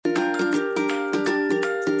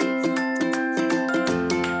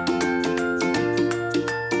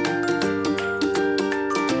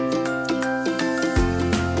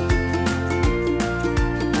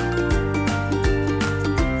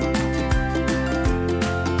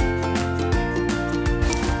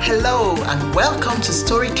Hello and welcome to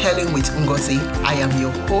Storytelling with Ngozi. I am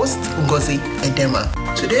your host, Ngozi Edema.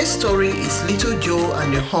 Today's story is Little Joe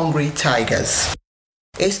and the Hungry Tigers.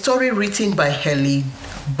 A story written by Helen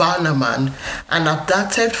Bannerman and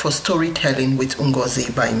adapted for Storytelling with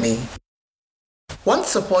Ngozi by me.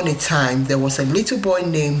 Once upon a time, there was a little boy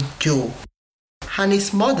named Joe, and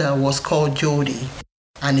his mother was called Jody,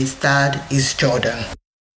 and his dad is Jordan.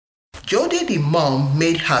 Jody the mom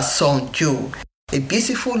made her son Joe a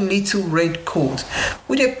beautiful little red coat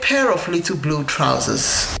with a pair of little blue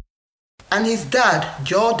trousers. And his dad,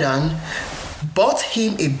 Jordan, bought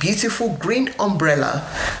him a beautiful green umbrella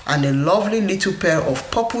and a lovely little pair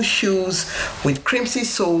of purple shoes with crimson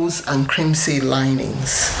soles and crimson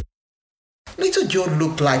linings. Little Joe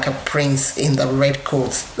looked like a prince in the red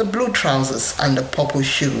coat, the blue trousers, and the purple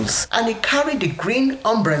shoes, and he carried the green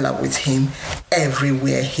umbrella with him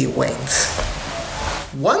everywhere he went.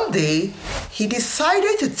 One day, he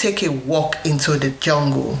decided to take a walk into the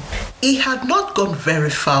jungle. He had not gone very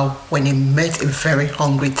far when he met a very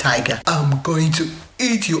hungry tiger. "I'm going to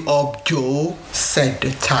eat you up, Joe," said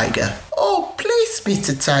the tiger. "Oh, please,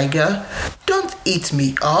 Mr. Tiger, don't eat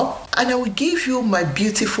me up, and I will give you my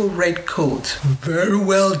beautiful red coat." "Very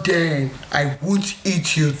well then, I won't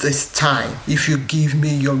eat you this time if you give me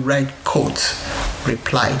your red coat,"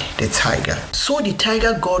 replied the tiger. So the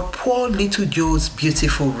tiger got poor little Joe's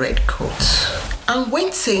beautiful red coat and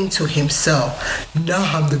went saying to himself, "Now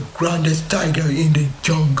I'm the grandest tiger in the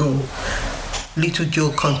jungle." Little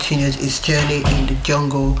Joe continued his journey in the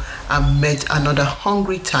jungle and met another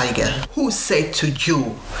hungry tiger who said to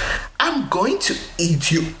Joe, "I'm going to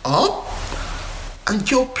eat you up." And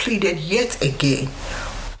Joe pleaded yet again,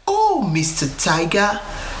 "Oh, Mr. Tiger,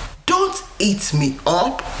 don't eat me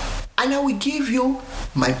up, and I will give you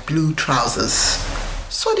my blue trousers."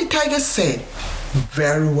 So the tiger said,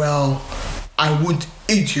 "Very well, I won't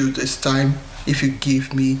eat you this time if you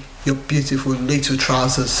give me your beautiful little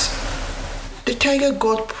trousers." The tiger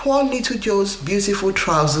got poor little Joe's beautiful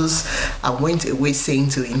trousers and went away saying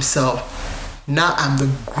to himself, "Now I'm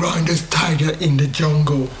the grandest tiger in the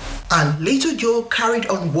jungle." And little Joe carried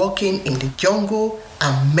on walking in the jungle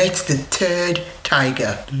and met the third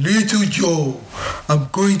tiger. "Little Joe, I'm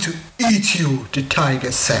going to eat you," the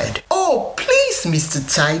tiger said. "Oh, please, Mr.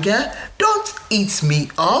 Tiger, don't eat me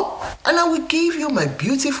up, and I will give you my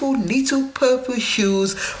beautiful little purple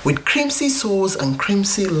shoes with crimson soles and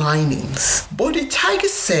crimson linings." But the tiger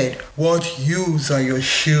said, "What use are your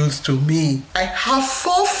shoes to me? I have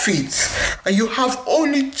 4 feet, and you have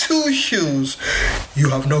only 2 shoes. You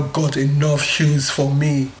have not got enough shoes for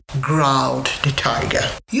me," growled the tiger.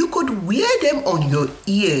 "You could wear them on your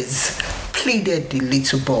ears," pleaded the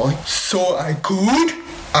little boy. "So I could?"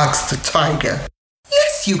 asked the tiger.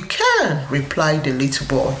 "Yes, you can," replied the little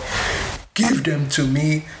boy. "Give them to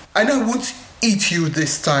me, and I won't eat you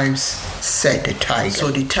this time," said the tiger.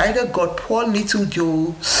 So the tiger got poor little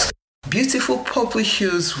Joe's beautiful purple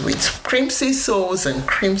shoes with crimson soles and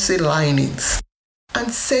crimson linings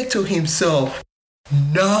and said to himself,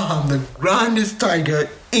 "Now I'm the grandest tiger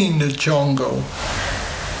in the jungle."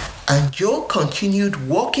 And Joe continued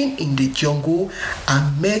walking in the jungle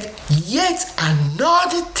and met yet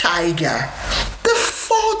another tiger, the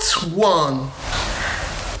 4th one.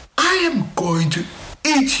 "I am going to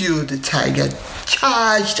eat you," the tiger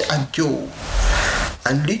charged at Joe.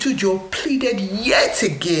 And little Joe pleaded yet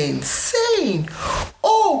again, saying,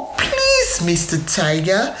 "Oh, please, Mr.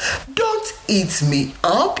 Tiger, don't eat me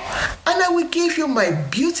up, and I will give you my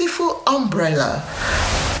beautiful umbrella."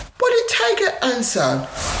 But the tiger answered,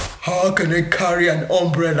 "How can I carry an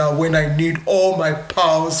umbrella when I need all my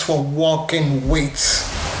powers for walking with?"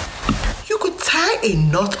 "You could tie a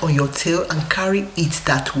knot on your tail and carry it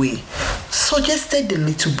that way," suggested the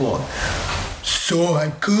little boy. "So I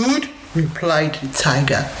could?" replied the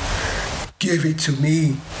tiger. "Give it to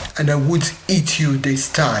me, and I won't eat you this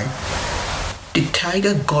time." The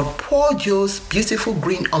tiger got poor Joe's beautiful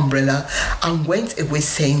green umbrella and went away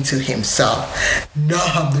saying to himself, "Now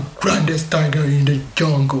I'm the grandest tiger in the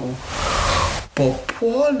jungle." But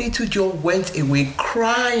poor little Joe went away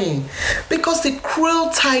crying because the cruel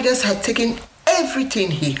tigers had taken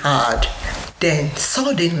everything he had. Then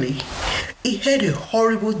suddenly, he heard a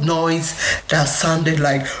horrible noise that sounded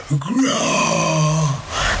like growl,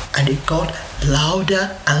 and it got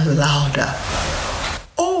louder and louder.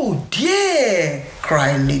 "Oh dear!"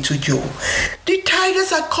 cried little Joe. "The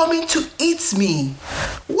tigers are coming to eat me.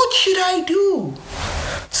 What should I do?"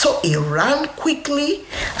 So he ran quickly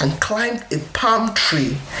and climbed a palm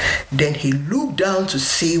tree. Then he looked down to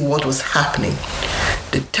see what was happening.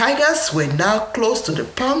 The tigers were now close to the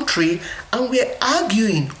palm tree and were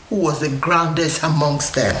arguing who was the grandest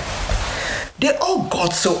amongst them. They all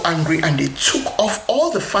got so angry and they took off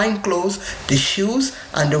all the fine clothes, the shoes,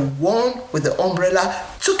 and the one with the umbrella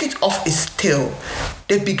took it off its tail.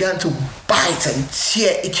 They began to bite and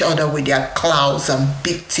tear each other with their claws and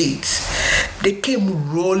big teeth. They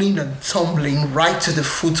came rolling and tumbling right to the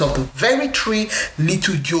foot of the very tree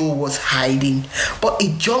Little Joe was hiding, but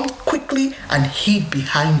he jumped quickly and hid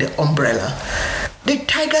behind the umbrella. The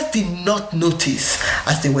tigers did not notice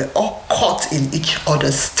as they were all caught in each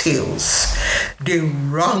other's tails. They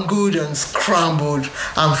wrangled and scrambled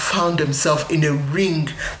and found themselves in a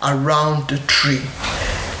ring around the tree.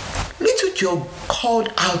 Little Joe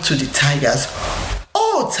called out to the tigers,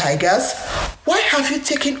 "Oh, tigers, why have you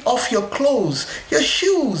taken off your clothes, your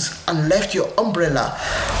shoes, and left your umbrella?"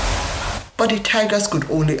 But the tigers could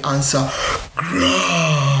only answer,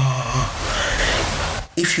 "Grrr."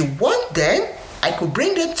 "If you want them, I could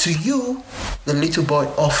bring them to you," the little boy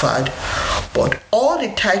offered. But all the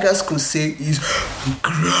tigers could say is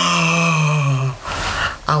 "Grrr,"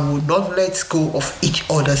 and would not let go of each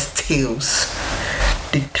other's tails.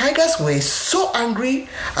 The tigers were so angry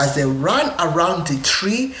as they ran around the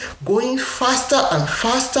tree, going faster and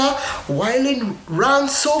faster, while they ran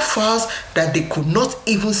so fast that they could not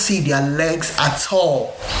even see their legs at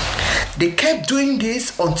all. They kept doing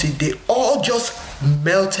this until they all just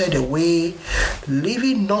melted away,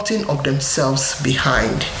 leaving nothing of themselves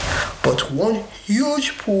behind but one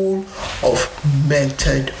huge pool of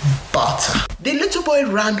melted butter. The little boy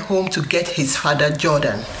ran home to get his father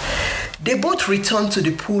Jordan. They both returned to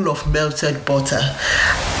the pool of melted butter,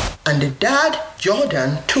 and the dad,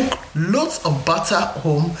 Jordan, took loads of butter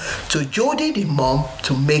home to Jody the mom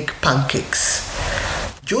to make pancakes.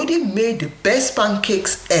 Jody made the best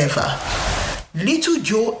pancakes ever. Little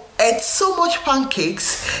Joe ate so much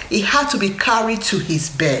pancakes, he had to be carried to his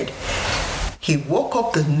bed. He woke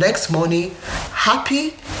up the next morning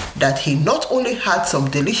happy that he not only had some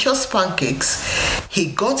delicious pancakes, he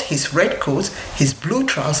got his red coat, his blue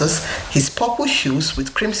trousers, his purple shoes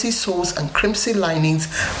with crimson soles and crimson linings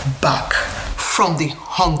back from the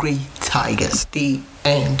hungry tigers. The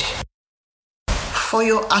end. For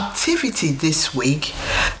your activity this week,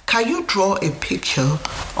 can you draw a picture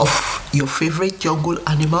of your favorite jungle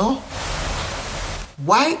animal?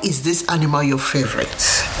 Why is this animal your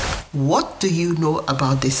favorite? What do you know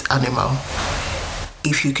about this animal?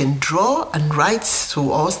 If you can draw and write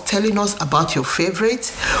to us telling us about your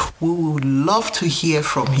favorite, we would love to hear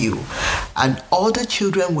from you. And all the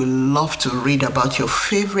children will love to read about your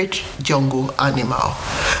favorite jungle animal.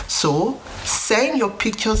 So send your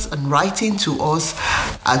pictures and writing to us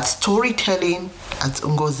at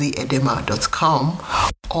storytelling@ungoziedema.com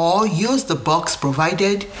or use the box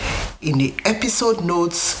provided in the episode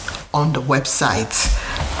notes on the website.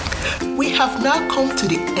 We have now come to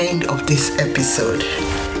the end of this episode.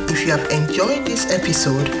 If you have enjoyed this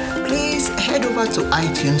episode, please head over to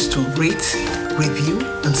iTunes to rate, review,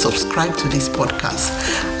 and subscribe to this podcast.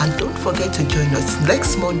 And don't forget to join us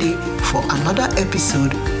next Monday for another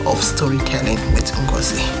episode of Storytelling with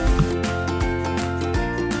Ngozi.